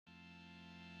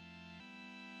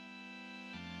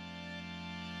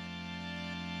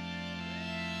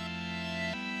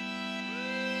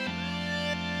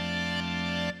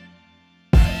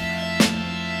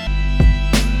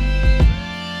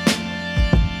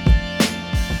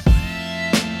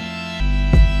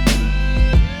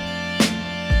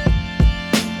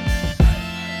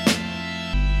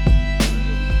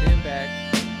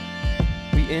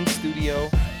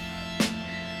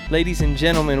Ladies and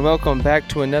gentlemen, welcome back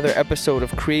to another episode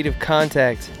of Creative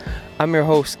Contact. I'm your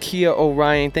host, Kia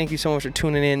Orion. Thank you so much for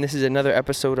tuning in. This is another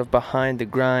episode of Behind the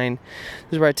Grind.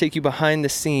 This is where I take you behind the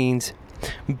scenes,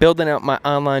 building out my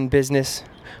online business,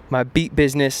 my beat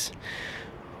business,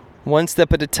 one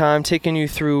step at a time, taking you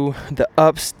through the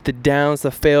ups, the downs,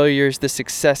 the failures, the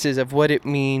successes of what it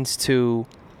means to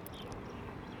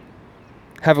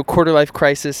have a quarter-life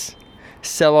crisis,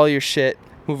 sell all your shit,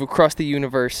 move across the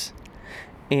universe,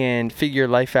 and figure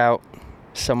life out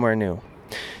somewhere new.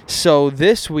 So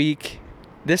this week's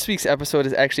episode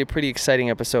is actually a pretty exciting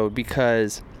episode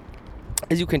because,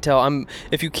 as you can tell,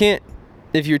 if you're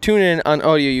tuning in on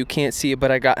audio, you can't see it,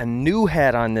 but I got a new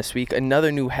hat on this week,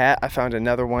 another new hat. I found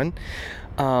another one.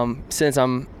 Since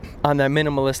I'm on that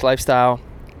minimalist lifestyle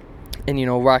and,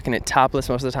 rocking it topless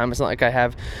most of the time, it's not like I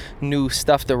have new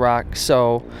stuff to rock.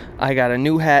 So I got a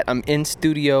new hat. I'm in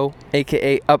studio,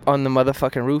 aka up on the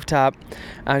motherfucking rooftop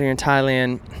out here in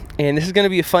Thailand. And this is going to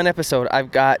be a fun episode.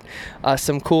 I've got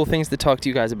some cool things to talk to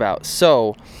you guys about.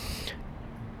 So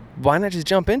why not just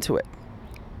jump into it?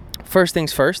 First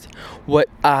things first, what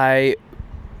I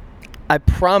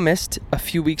promised a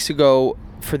few weeks ago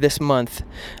for this month,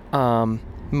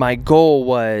 my goal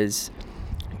was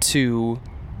to...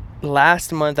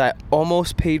 Last month, I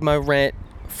almost paid my rent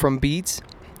from Beats,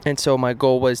 and so my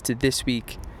goal was to this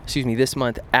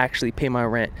month, actually pay my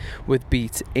rent with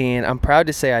Beats, and I'm proud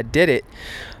to say I did it.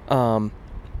 And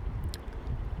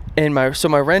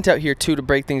my rent out here too, to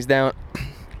break things down.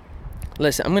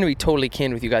 Listen, I'm gonna be totally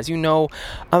candid with you guys. I'm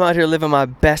out here living my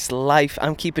best life.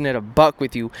 I'm keeping it a buck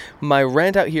with you. My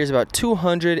rent out here is about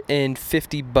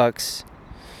 $250,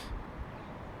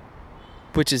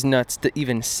 which is nuts to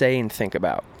even say and think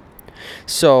about.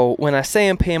 So when I say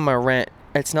I'm paying my rent,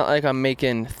 it's not like I'm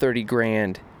making 30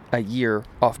 grand a year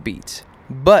off Beats,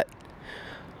 but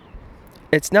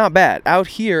it's not bad. Out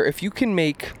here, if you can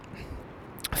make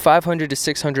 $500 to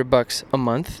 $600 a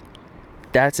month,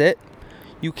 that's it.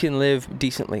 You can live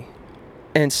decently.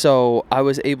 And so I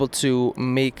was able to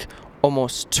make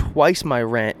almost twice my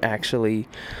rent, actually.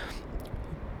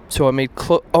 So I made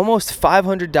almost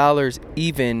 $500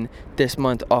 even this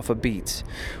month off of Beats,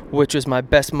 which was my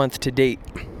best month to date,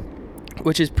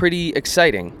 which is pretty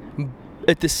exciting.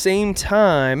 At the same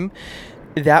time,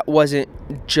 that wasn't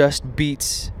just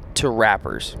Beats to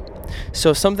rappers.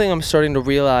 So something I'm starting to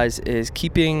realize is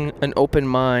keeping an open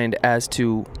mind as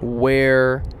to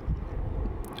where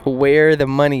the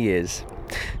money is.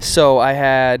 So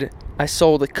I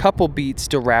sold a couple beats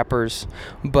to rappers,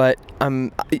 but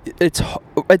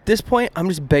at this point I'm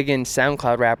just begging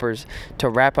SoundCloud rappers to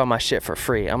rap on my shit for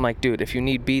free. I'm like, dude, if you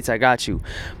need beats, I got you.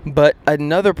 But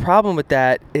another problem with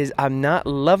that is I'm not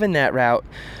loving that route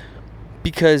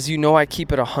because I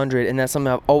keep it 100, and that's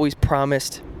something I've always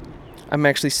promised. I'm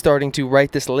actually starting to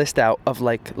write this list out of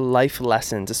like life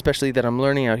lessons, especially that I'm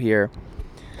learning out here.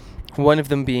 One of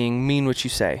them being mean what you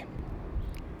say.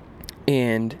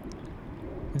 And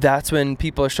that's when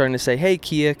people are starting to say, hey,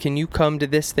 Kia, can you come to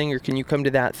this thing or can you come to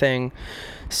that thing?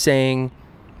 Saying,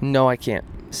 no, I can't.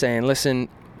 Saying, listen,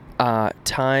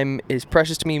 time is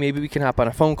precious to me. Maybe we can hop on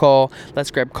a phone call.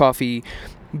 Let's grab coffee.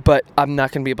 But I'm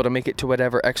not going to be able to make it to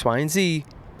whatever X, Y, and Z.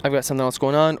 I've got something else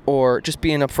going on. Or just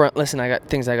being upfront, listen, I got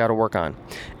things I got to work on.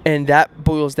 And that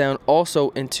boils down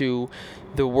also into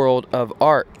the world of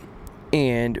art.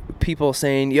 And people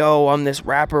saying, yo, I'm this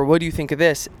rapper. What do you think of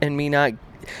this? And me not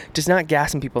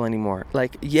gassing people anymore.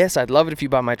 Like, yes, I'd love it if you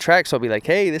bought my track, so I'll be like,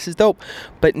 hey, this is dope,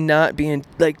 but not being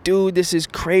like, dude, this is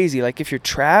crazy. Like, if you're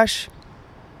trash,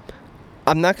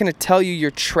 I'm not going to tell you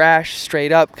you're trash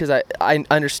straight up because I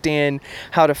understand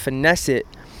how to finesse it,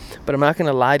 but I'm not going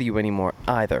to lie to you anymore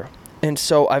either. And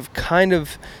so I've kind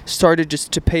of started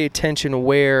just to pay attention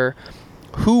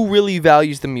who really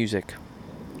values the music,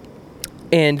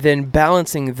 and then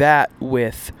balancing that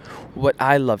with what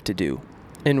I love to do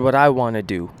and what I want to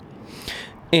do.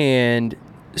 And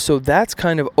so that's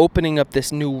kind of opening up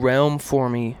this new realm for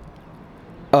me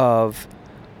of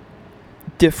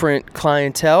different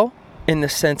clientele in the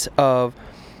sense of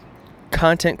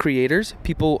content creators.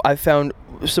 I found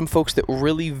some folks that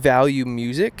really value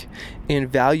music and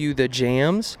value the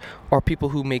jams are people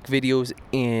who make videos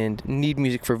and need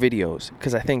music for videos,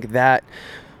 because I think that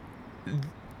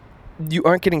you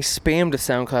aren't getting spammed with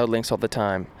SoundCloud links all the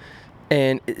time.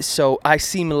 And so I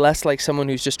seem less like someone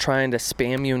who's just trying to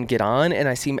spam you and get on, and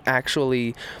I seem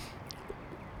actually,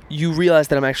 you realize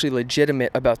that I'm actually legitimate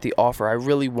about the offer. I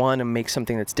really want to make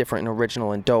something that's different and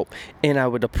original and dope, and I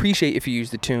would appreciate if you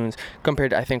use the tunes compared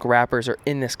to, I think rappers are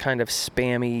in this kind of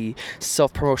spammy,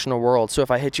 self-promotional world. So if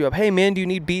I hit you up, hey man, do you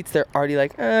need beats? They're already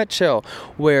like, chill.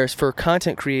 Whereas for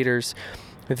content creators,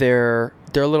 they're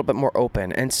a little bit more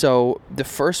open. And so the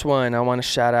first one I want to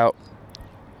shout out,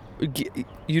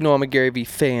 you know, I'm a Gary Vee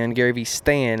fan, Gary Vee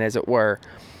stan, as it were.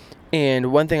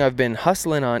 And one thing I've been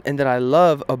hustling on and that I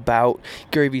love about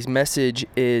Gary Vee's message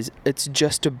is it's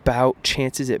just about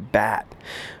chances at bat,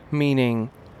 meaning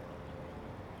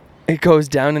it goes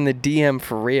down in the DM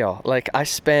for real. Like, I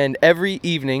spend every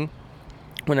evening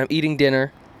when I'm eating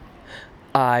dinner,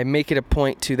 I make it a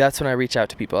point to, that's when I reach out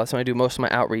to people. That's when I do most of my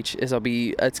outreach, is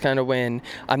it's kind of when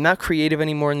I'm not creative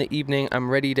anymore in the evening. I'm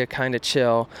ready to kind of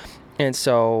chill. And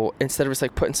so instead of just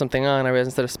like putting something on, I realize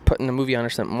instead of putting a movie on or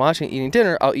something, watching, eating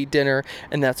dinner, I'll eat dinner.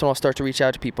 And that's when I'll start to reach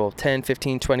out to people, 10,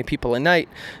 15, 20 people a night.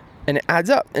 And it adds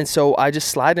up. And so I just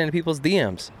slide into people's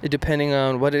DMs, depending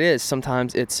on what it is.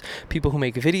 Sometimes it's people who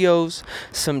make videos.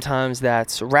 Sometimes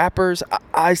that's rappers.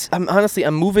 I'm honestly,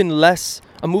 I'm moving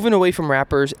away from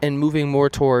rappers and moving more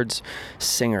towards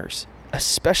singers,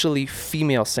 especially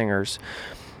female singers,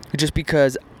 just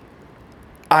because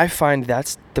I find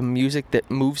that's the music that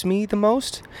moves me the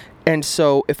most. And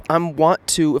so if I'm going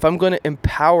to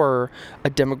empower a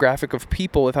demographic of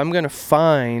people, if I'm going to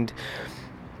find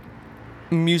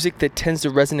music that tends to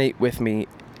resonate with me,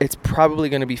 it's probably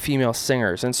going to be female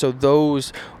singers. And so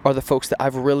those are the folks that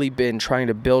I've really been trying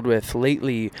to build with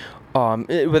lately,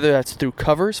 whether that's through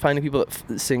covers, finding people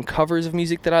that sing covers of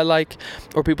music that I like,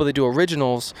 or people that do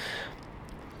originals.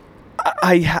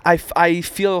 I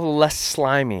feel less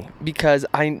slimy because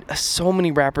so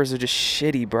many rappers are just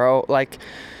shitty, bro. Like,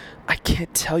 I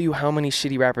can't tell you how many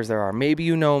shitty rappers there are. Maybe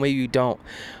you know, maybe you don't.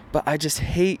 But I just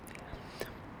hate,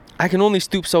 I can only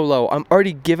stoop so low. I'm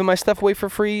already giving my stuff away for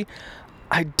free.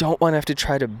 I don't want to have to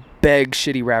try to beg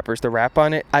shitty rappers to rap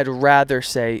on it. I'd rather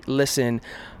say, listen,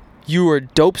 you are a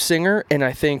dope singer, and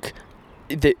I think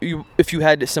that if you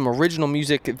had some original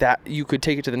music that you could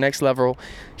take it to the next level,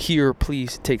 here,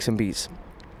 please take some beats.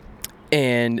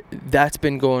 And that's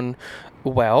been going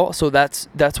well. So that's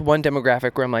one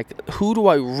demographic where I'm like, who do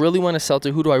I really want to sell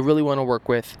to? Who do I really want to work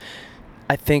with?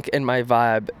 I think, and my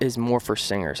vibe is more for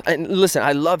singers. And listen,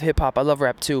 I love hip hop, I love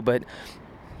rap too, but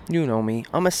you know me,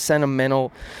 I'm a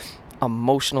sentimental,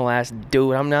 emotional ass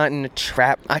dude. I'm not in the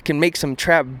trap. I can make some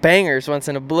trap bangers once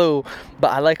in a blue,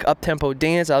 but I like up-tempo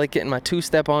dance. I like getting my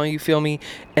two-step on, you feel me?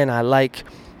 And I like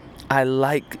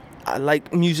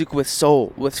music with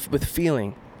soul, with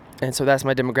feeling. And so that's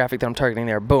my demographic that I'm targeting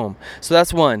there. Boom. So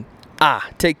that's one.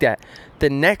 Take that. The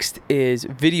next is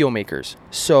video makers.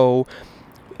 So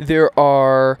there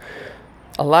are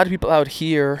a lot of people out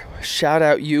here. Shout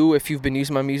out you if you've been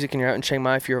using my music and you're out in Chiang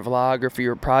Mai for your vlog or for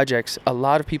your projects. A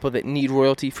lot of people that need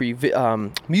royalty for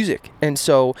music. And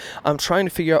so I'm trying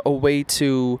to figure out a way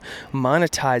to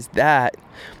monetize that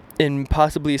in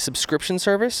possibly a subscription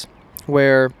service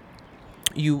where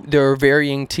there are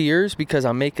varying tiers, because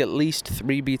I make at least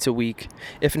 3 beats a week,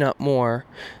 if not more.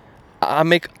 I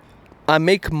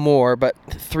make more, but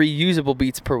 3 usable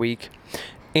beats per week.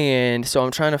 And so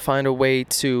I'm trying to find a way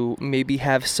to maybe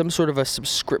have some sort of a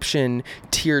subscription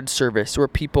tiered service where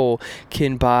people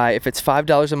can buy, if it's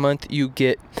 $5 a month, you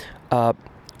get a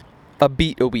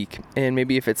beat a week. And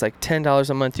maybe if it's like $10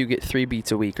 a month, you get 3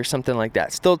 beats a week or something like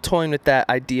that. Still toying with that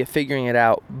idea, figuring it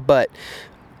out. But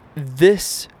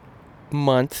this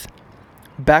month,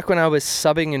 back when I was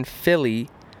subbing in Philly,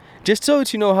 just so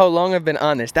that you know how long I've been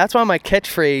on this, that's why my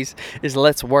catchphrase is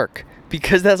 "let's work,"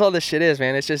 because that's all this shit is,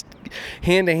 man. It's just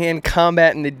hand-to-hand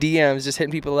combat in the DMs, just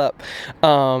hitting people up.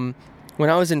 When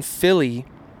I was in Philly,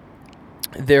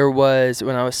 when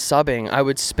I was subbing, I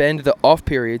would spend the off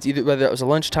periods, either whether it was a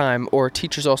lunchtime or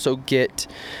teachers also get,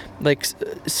 like,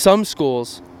 some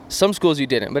schools you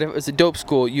didn't, but if it was a dope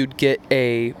school, you'd get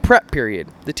a prep period.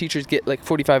 The teachers get like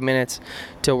 45 minutes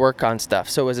to work on stuff.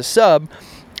 So as a sub,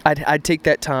 I'd take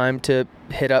that time to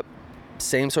hit up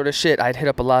same sort of shit. I'd hit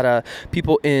up a lot of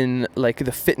people in like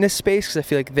the fitness space, because I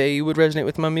feel like they would resonate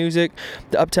with my music,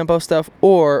 the up-tempo stuff,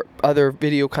 or other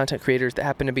video content creators that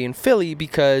happen to be in Philly,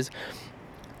 because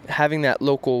having that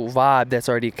local vibe, that's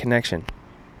already a connection.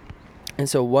 And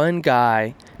so one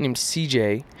guy named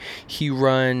CJ, he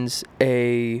runs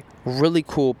a really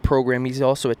cool program. He's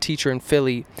also a teacher in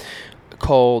Philly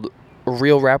called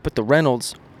Real Rap with the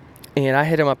Reynolds. And I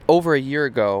hit him up over a year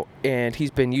ago, and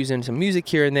he's been using some music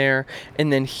here and there.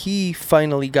 And then he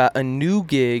finally got a new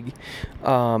gig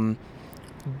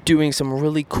doing some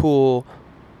really cool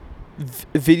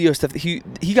video stuff. He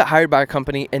got hired by a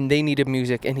company, and they needed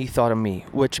music, and he thought of me,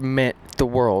 which meant the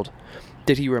world,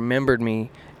 that he remembered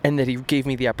me and that he gave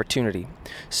me the opportunity.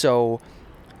 So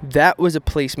that was a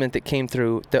placement that came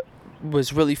through that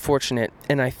was really fortunate,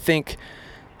 and I think,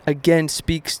 again,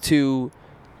 speaks to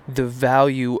the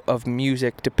value of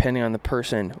music depending on the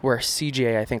person, where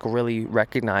CJ, I think, really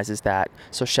recognizes that.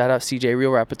 So shout out CJ,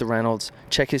 Real Rap with the Reynolds.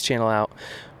 Check his channel out.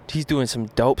 He's doing some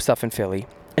dope stuff in Philly.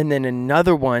 And then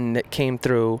another one that came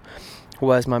through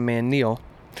was my man Neil.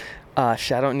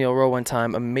 Shout out Neil Rowe one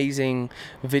time. Amazing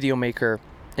video maker.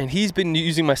 And he's been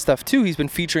using my stuff too. He's been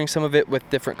featuring some of it with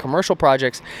different commercial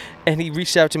projects. And he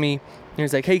reached out to me and he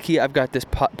was like, hey, Key, I've got this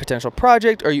potential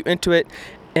project. Are you into it?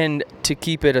 And to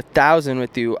keep it 1,000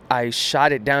 with you, I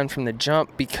shot it down from the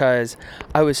jump because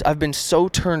I've been so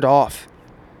turned off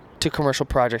to commercial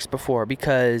projects before,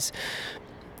 because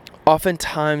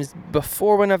oftentimes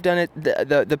before when I've done it,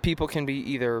 the people can be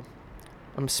either,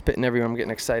 I'm spitting everywhere, I'm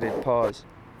getting excited, pause.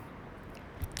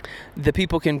 The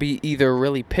people can be either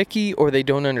really picky, or they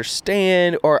don't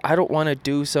understand, or I don't want to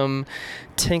do some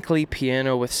tinkly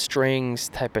piano with strings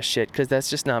type of shit, because that's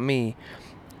just not me.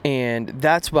 And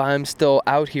that's why I'm still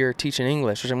out here teaching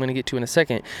English, which I'm going to get to in a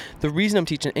second. The reason I'm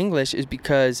teaching English is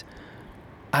because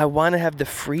I want to have the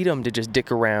freedom to just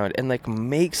dick around and like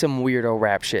make some weirdo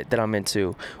rap shit that I'm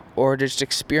into, or just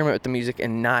experiment with the music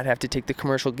and not have to take the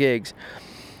commercial gigs.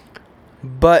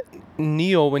 But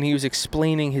Neil, when he was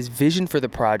explaining his vision for the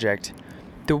project,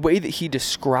 the way that he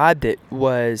described it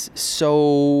was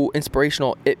so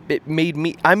inspirational. It made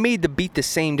me, I made the beat the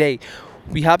same day.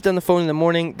 We hopped on the phone in the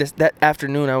morning. That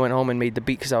afternoon, I went home and made the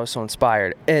beat because I was so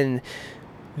inspired. And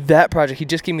that project, he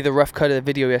just gave me the rough cut of the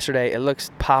video yesterday. It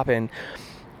looks poppin'.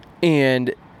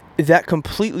 And that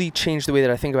completely changed the way that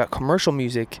I think about commercial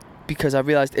music, because I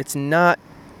realized it's not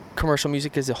commercial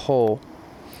music as a whole.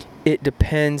 It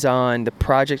depends on the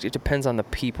project. It depends on the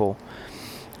people.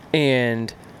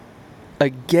 And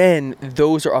again,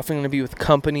 those are often going to be with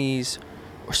companies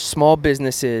or small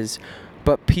businesses,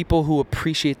 but people who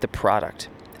appreciate the product.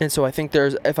 And so I think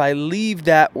if I leave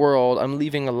that world, I'm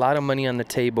leaving a lot of money on the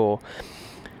table.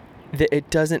 That it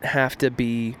doesn't have to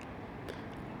be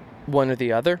one or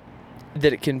the other,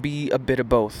 that it can be a bit of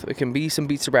both. It can be some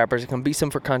beats to rappers, it can be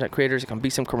some for content creators, it can be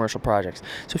some commercial projects.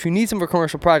 So if you need some for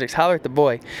commercial projects, holler at the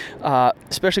boy,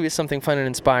 especially if it's something fun and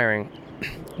inspiring.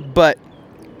 But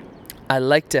I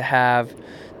like to have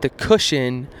the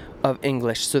cushion of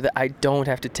English so that I don't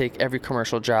have to take every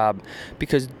commercial job,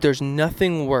 because there's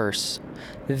nothing worse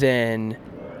than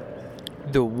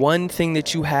the one thing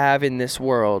that you have in this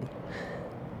world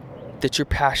that you're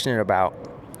passionate about,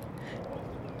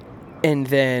 and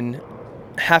then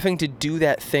having to do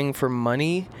that thing for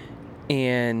money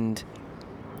and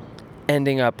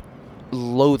ending up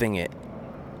loathing it.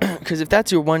 Because if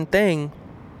that's your one thing,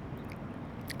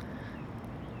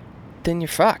 then you're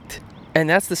fucked. And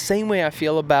that's the same way I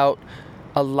feel about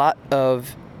a lot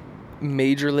of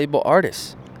major label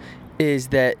artists, is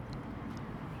that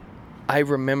I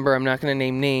remember, I'm not going to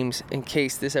name names in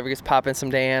case this ever gets popping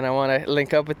someday and I want to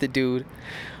link up with the dude,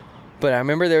 but I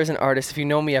remember there was an artist, if you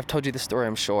know me, I've told you the story,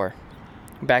 I'm sure,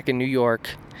 back in New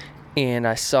York, and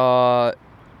I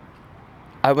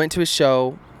went to a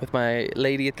show with my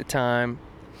lady at the time,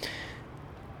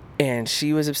 and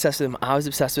she was obsessed with him, I was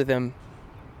obsessed with him,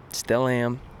 still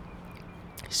am.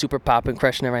 Super poppin',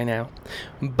 crushing it right now.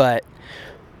 But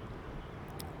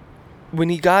when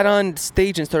he got on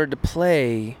stage and started to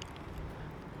play,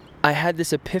 I had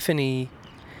this epiphany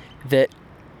that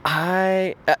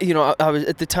I was,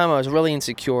 at the time I was really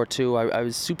insecure too. I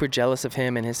was super jealous of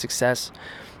him and his success.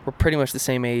 We're pretty much the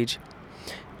same age.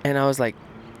 And I was like,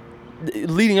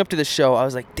 leading up to the show, I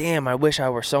was like, damn, I wish I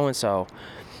were so-and-so.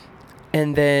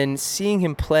 And then seeing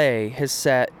him play his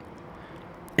set,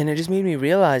 and it just made me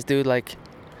realize, dude, like,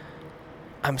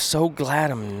 I'm so glad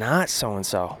I'm not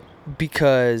so-and-so,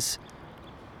 because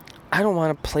I don't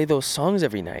want to play those songs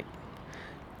every night.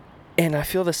 And I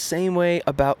feel the same way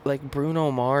about, like,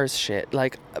 Bruno Mars shit.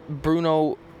 Like,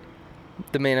 Bruno,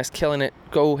 the man is killing it,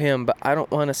 go him, but I don't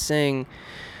want to sing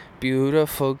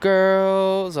beautiful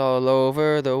girls all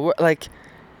over the world. Like,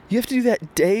 you have to do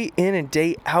that day in and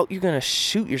day out. You're going to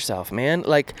shoot yourself, man.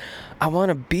 Like, I want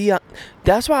to be on.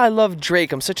 That's why I love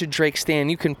Drake. I'm such a Drake stan.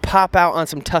 You can pop out on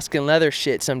some Tuscan Leather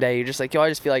shit someday. You're just like, yo, I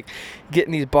just feel like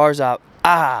getting these bars up.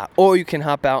 Or you can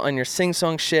hop out on your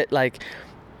sing-song shit. Like,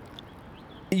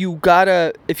 you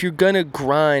gotta, if you're going to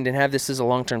grind and have this as a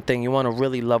long-term thing, you want to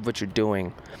really love what you're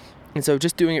doing. And so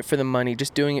just doing it for the money,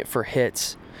 just doing it for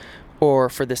hits or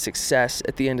for the success,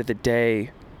 at the end of the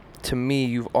day, to me,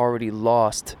 you've already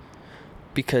lost,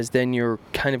 because then you're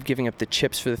kind of giving up the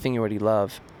chips for the thing you already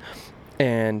love.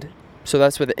 And so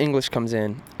that's where the English comes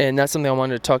in. And that's something I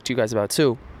wanted to talk to you guys about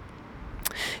too,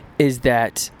 is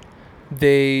that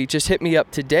they just hit me up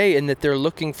today and that they're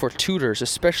looking for tutors,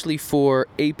 especially for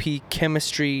AP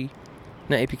Chemistry,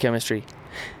 not AP Chemistry,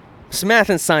 Some math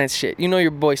and science shit. You know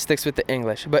your boy sticks with the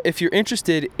English. But if you're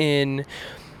interested in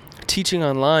teaching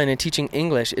online and teaching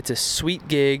English, it's a sweet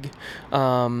gig. It's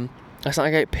not like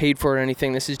I get paid for it or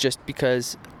anything. This is just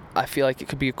because I feel like it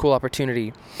could be a cool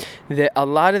opportunity. That a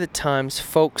lot of the times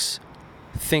folks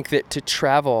think that to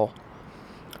travel...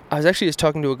 I was actually just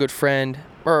talking to a good friend,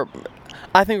 or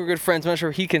I think we're good friends. I'm not sure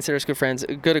if he considers good friends.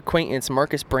 A good acquaintance,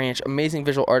 Marcus Branch, amazing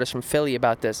visual artist from Philly,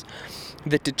 about this.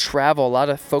 That to travel, a lot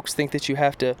of folks think that you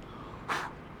have to...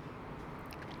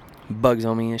 Bugs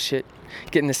on me and shit.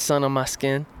 Getting the sun on my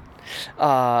skin.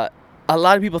 A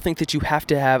lot of people think that you have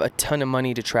to have a ton of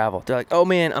money to travel. They're like, oh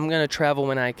man, I'm going to travel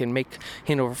when I can make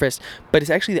hand over fist. But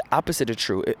it's actually the opposite of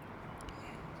true.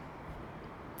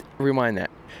 Rewind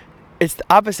that. It's the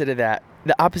opposite of that.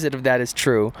 The opposite of that is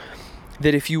true.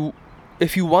 That if you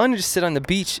want to just sit on the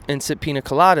beach and sip pina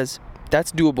coladas,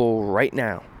 that's doable right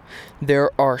now. There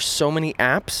are so many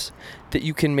apps that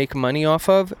you can make money off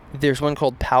of. There's one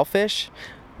called Palfish.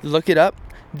 Look it up.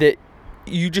 That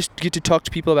you just get to talk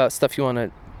to people about stuff you want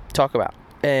to talk about.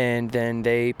 And then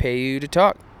they pay you to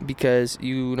talk because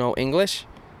you know English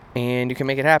and you can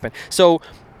make it happen. So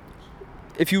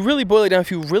if you really boil it down, if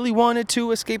you really wanted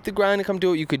to escape the grind and come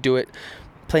do it, you could do it.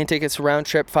 Plane tickets round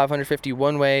trip, $550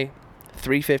 one way,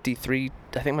 $350,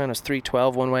 I think mine was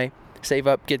 $312 one way. Save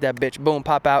up, get that bitch, boom,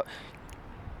 pop out.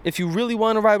 If you really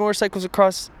want to ride motorcycles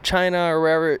across China or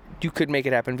wherever, you could make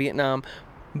it happen, Vietnam.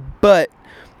 But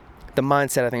the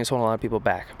mindset, I think, is holding a lot of people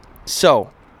back.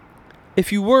 So,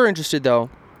 if you were interested, though,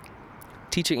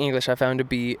 teaching English I found to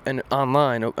be an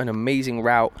amazing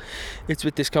route. It's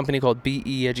with this company called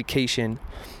BE Education.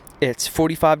 It's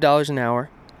 $45 an hour,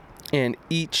 and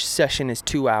each session is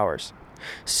 2 hours.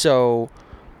 So,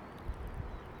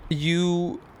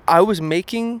 I'm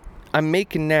making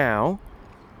now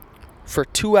for a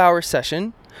 2-hour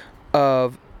session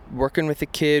of working with a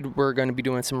kid. We're going to be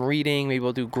doing some reading. Maybe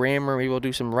we'll do grammar. Maybe we'll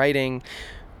do some writing.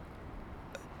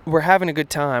 We're having a good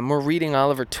time. We're reading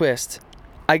Oliver Twist.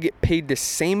 I get paid the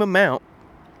same amount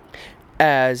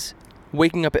as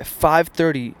waking up at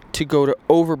 5:30 to go to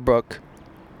Overbrook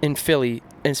in Philly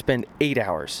and spend 8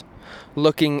 hours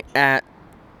looking at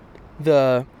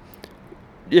the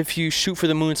 "If you shoot for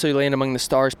the moon so you land among the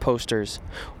stars" posters,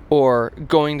 or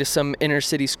going to some inner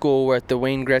city school where at the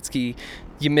Wayne Gretzky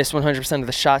you miss 100% of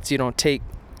the shots you don't take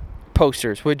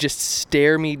posters would just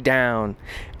stare me down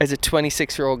as a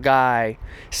 26-year-old guy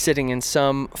sitting in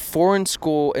some foreign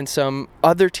school in some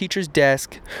other teacher's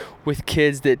desk with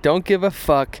kids that don't give a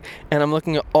fuck, and I'm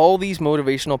looking at all these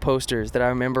motivational posters that I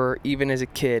remember even as a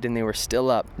kid, and they were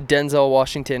still up. Denzel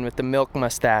Washington with the milk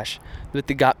mustache, with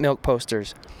the Got Milk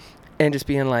posters, and just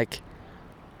being like,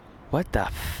 what the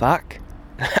fuck?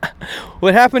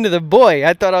 What happened to the boy?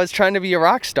 I thought I was trying to be a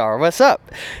rock star. What's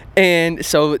up? And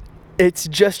so it's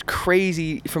just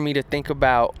crazy for me to think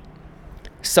about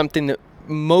something that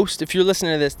if you're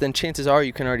listening to this, then chances are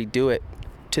you can already do it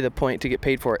to the point to get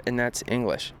paid for it, and that's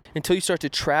English. Until you start to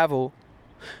travel,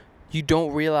 you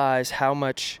don't realize how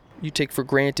much you take for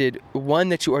granted. One,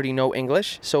 that you already know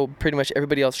English, so pretty much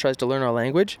everybody else tries to learn our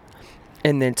language.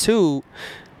 And then two,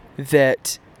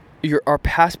 that our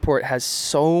passport has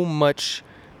so much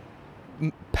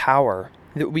power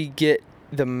that we get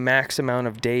the max amount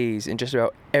of days in just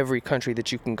about every country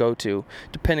that you can go to,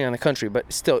 depending on the country.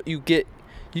 But still, you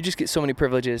just get so many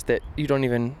privileges that you don't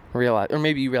even realize, or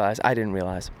maybe you realize. I didn't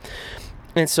realize.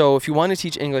 And so if you want to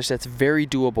teach English, that's very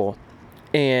doable.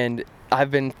 And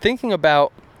I've been thinking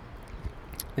about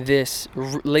this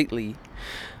lately,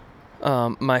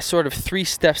 my sort of 3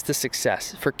 steps to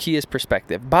success for Kia's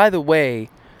perspective. By the way,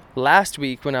 last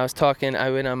week when I was talking, I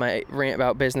went on my rant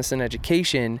about business and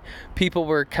education. People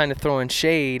were kind of throwing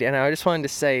shade, and I just wanted to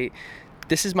say,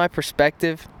 this is my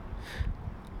perspective.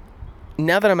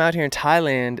 Now that I'm out here in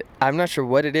Thailand, I'm not sure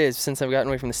what it is, since I've gotten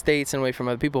away from the States and away from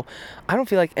other people. I don't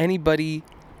feel like anybody,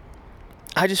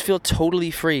 I just feel totally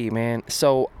free, man.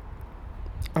 So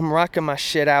I'm rocking my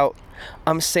shit out.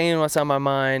 I'm saying what's on my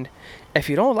mind. If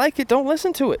you don't like it, don't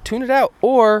listen to it. Tune it out.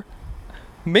 Or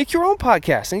make your own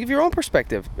podcast and give your own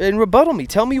perspective and rebuttal me.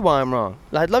 Tell me why I'm wrong.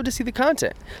 I'd love to see the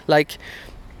content. Like,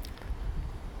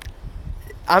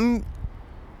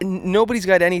 nobody's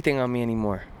got anything on me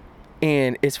anymore.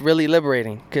 And it's really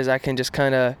liberating because I can just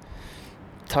kind of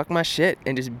talk my shit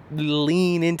and just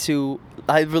lean into.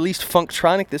 I released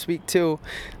Funktronic this week too,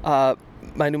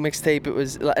 my new mixtape.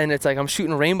 And it's like I'm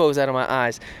shooting rainbows out of my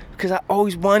eyes because I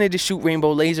always wanted to shoot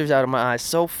rainbow lasers out of my eyes.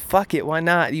 So fuck it, why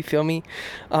not? You feel me?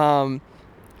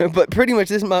 But pretty much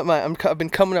this is I've been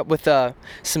coming up with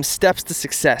some steps to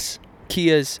success.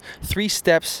 Kia's 3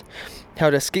 steps how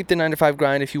to escape the 9-to-5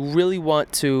 grind if you really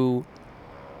want to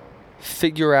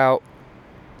figure out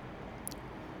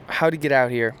how to get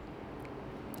out here,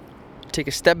 take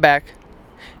a step back,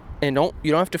 and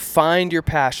you don't have to find your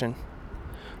passion,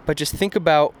 but just think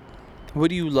about, what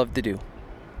do you love to do?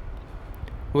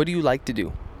 What do you like to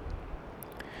do?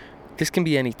 This can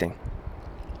be anything.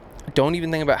 Don't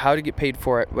even think about how to get paid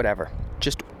for it, whatever.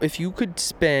 Just if you could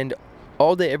spend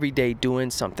all day, every day doing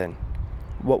something,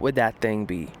 what would that thing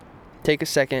be? Take a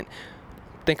second,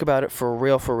 think about it for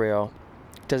real.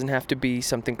 It doesn't have to be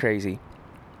something crazy.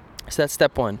 So that's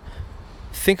step one.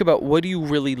 Think about, what do you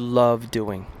really love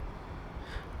doing?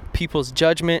 People's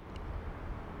judgment,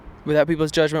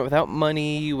 without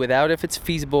money, without if it's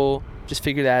feasible, just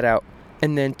figure that out.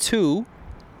 And then 2,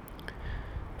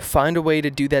 find a way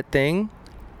to do that thing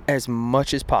as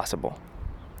much as possible.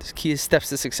 This key is steps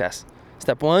to success.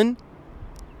 Step 1,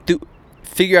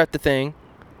 figure out the thing,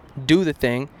 do the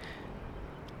thing.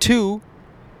 2,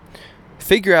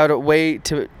 figure out a way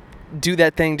to do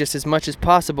that thing just as much as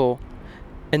possible.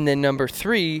 And then number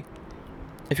 3,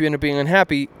 if you end up being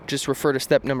unhappy, just refer to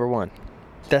step number 1.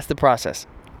 That's the process.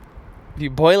 If you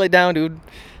boil it down, dude,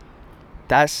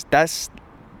 that's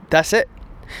it.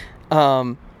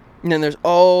 And then there's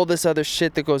all this other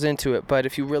shit that goes into it, but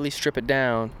if you really strip it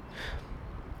down,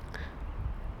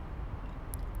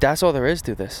 that's all there is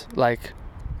to this. Like,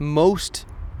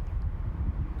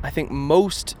 I think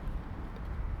most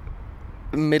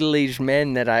middle-aged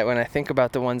men when I think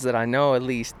about the ones that I know, at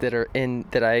least, that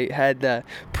I had the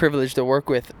privilege to work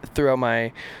with throughout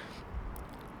my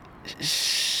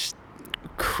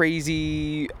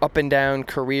crazy up and down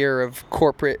career of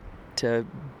corporate to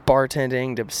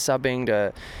bartending to subbing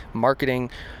to marketing,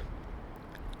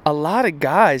 a lot of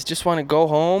guys just want to go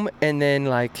home and then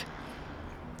like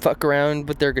fuck around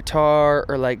with their guitar,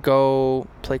 or like go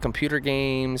play computer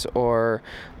games, or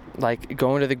like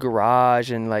go into the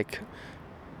garage and like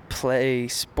play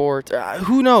sports.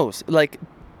 Who knows? Like,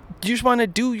 you just want to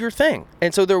do your thing.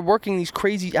 And so they're working these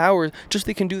crazy hours just so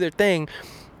they can do their thing.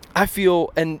 I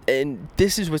feel, and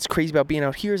this is what's crazy about being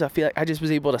out here, is I feel like I just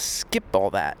was able to skip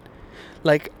all that.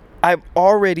 Like, I've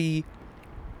arrived.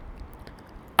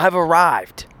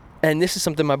 And this is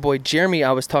something my boy Jeremy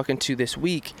I was talking to this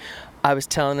week. I was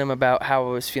telling him about how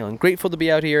I was feeling grateful to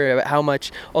be out here, about how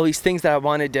much all these things that I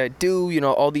wanted to do,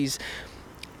 all these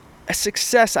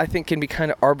success, I think, can be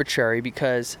kind of arbitrary,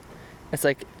 because it's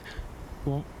like,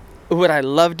 would I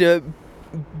love to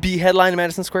be headline in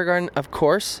Madison Square Garden? Of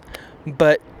course.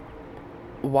 But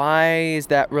why is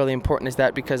that really important? Is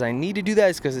that because I need to do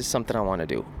that? Is because it's something I want to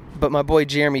do? But my boy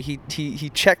Jeremy, he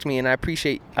checked me, and I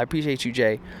appreciate you,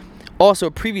 Jay. Also,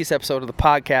 a previous episode of the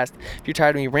podcast, if you're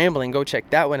tired of me rambling, go check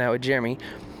that one out with Jeremy.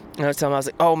 And I was telling him, I was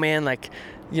like, oh man, like,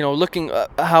 looking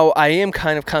how I am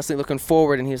kind of constantly looking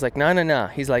forward. And he was like, nah.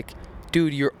 He's like,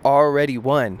 dude, you're already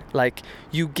won. Like,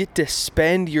 you get to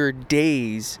spend your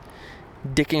days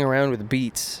dicking around with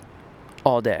beats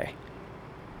all day.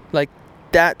 Like,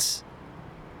 that's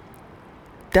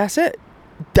it.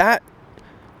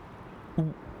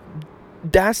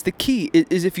 That's the key,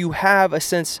 is if you have a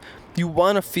sense, you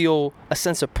want to feel a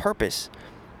sense of purpose.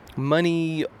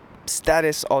 Money,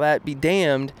 status, all that be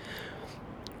damned.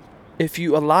 A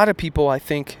lot of people, I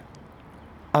think,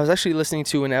 I was actually listening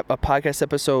to a podcast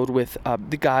episode with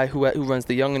the guy who runs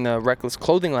the Young and the Reckless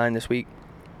clothing line this week.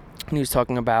 And he was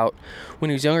talking about when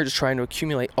he was younger, just trying to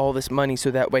accumulate all this money so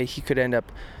that way he could end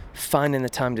up finding the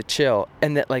time to chill.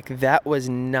 And that, like, that's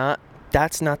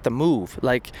not the move.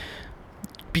 Like,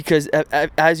 because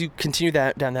as you continue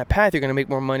down that path, you're going to make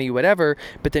more money, whatever,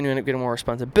 but then you end up getting more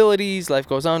responsibilities, life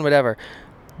goes on, whatever.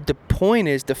 The point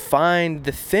is to find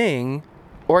the thing,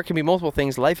 or it can be multiple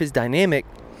things. Life is dynamic,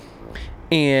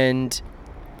 and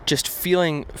just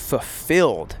feeling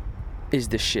fulfilled is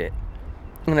the shit.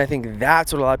 And I think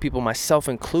that's what a lot of people, myself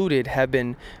included, have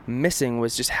been missing,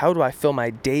 was just, how do I fill my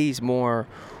days more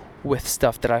with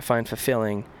stuff that I find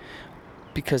fulfilling?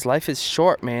 Because life is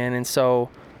short, man. And so,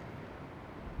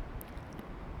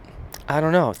 I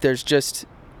don't know. There's just,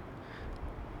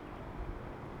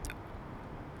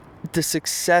 the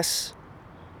success,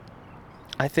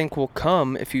 I think, will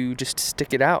come if you just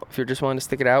stick it out. If you're just wanting to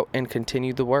stick it out and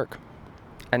continue the work.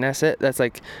 And that's it. That's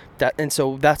like that. And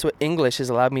so that's what English has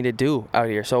allowed me to do out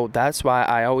here. So that's why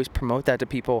I always promote that to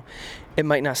people. It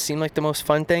might not seem like the most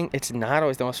fun thing. It's not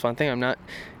always the most fun thing.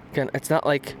 It's not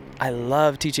like I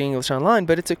love teaching English online,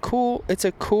 but it's a cool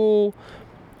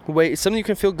way. It's something you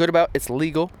can feel good about. It's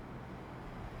legal.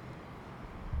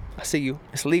 I see you.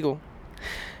 It's legal.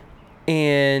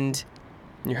 And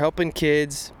you're helping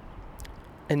kids.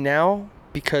 And now,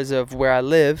 because of where I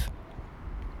live,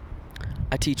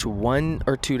 I teach 1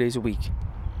 or 2 days a week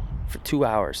for 2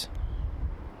 hours.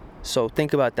 So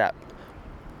think about that.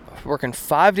 working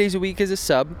 5 days a week as a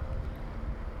sub,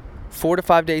 4 to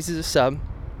 5 days as a sub,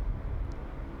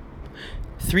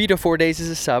 3 to 4 days as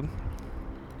a sub,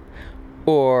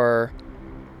 or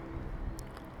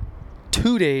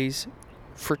 2 days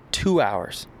for 2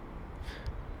 hours.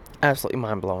 Absolutely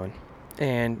mind-blowing.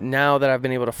 And now that I've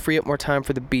been able to free up more time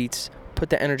for the beats, put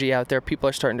the energy out there, people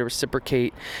are starting to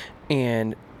reciprocate,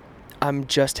 and I'm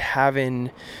just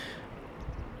having,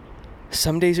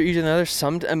 some days are easier than others.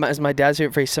 As my dad's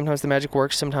favorite phrase, sometimes the magic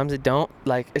works, sometimes it don't.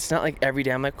 Like, it's not like every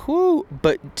day I'm like, whoo,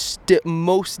 but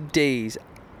most days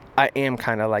I am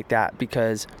kind of like that,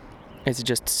 because it's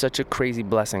just such a crazy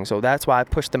blessing. So that's why I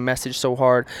pushed the message so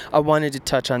hard. I wanted to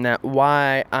touch on that,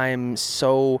 why I'm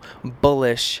so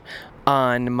bullish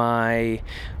on my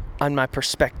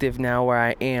perspective now where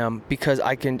I am, because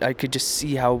I could just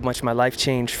see how much my life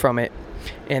changed from it.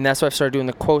 And that's why I've started doing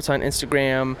the quotes on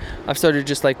Instagram. I've started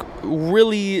just like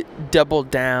really double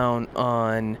down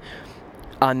on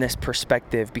this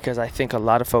perspective, because I think a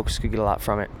lot of folks could get a lot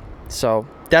from it. So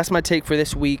that's my take for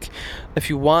this week. If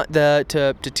you want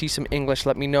to teach some English,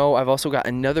 let me know. I've also got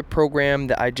another program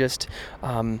that I just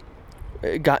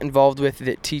got involved with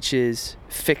that teaches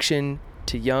fiction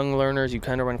to young learners. You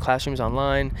kind of run classrooms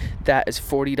online. That is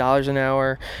 $40 an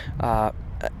hour.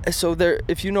 So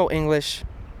if you know English,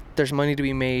 there's money to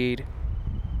be made.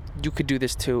 You could do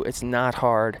this too. It's not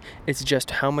hard. It's just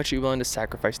how much you're willing to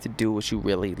sacrifice to do what you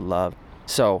really love.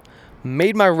 So,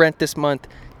 made my rent this month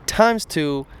times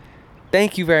 2.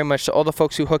 Thank you very much to all the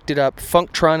folks who hooked it up.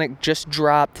 Funktronic just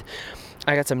dropped.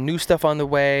 I got some new stuff on the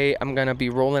way. I'm going to be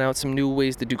rolling out some new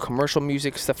ways to do commercial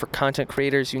music stuff for content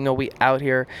creators. You know, we out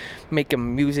here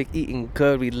making music, eating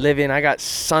good. We living. I got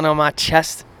sun on my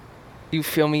chest. You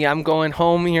feel me? I'm going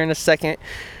home here in a second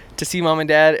to see mom and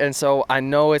dad. And so I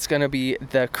know it's going to be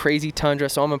the crazy tundra.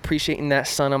 So I'm appreciating that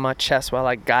sun on my chest while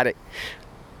I got it.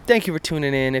 Thank you for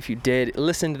tuning in. If you did,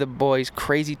 listen to the boys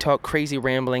crazy talk, crazy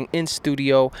rambling in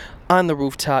studio on the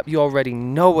rooftop. You already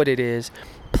know what it is.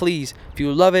 Please, if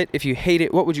you love it, if you hate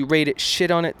it, what would you rate it?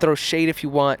 Shit on it, throw shade if you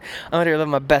want. I'm out here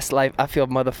living my best life. I feel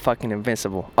motherfucking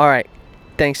invincible. All right.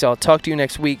 Thanks, y'all. Talk to you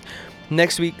next week.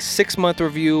 Next week, 6-month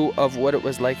review of what it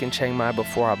was like in Chiang Mai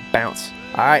before I bounce.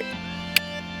 All right.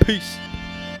 Peace.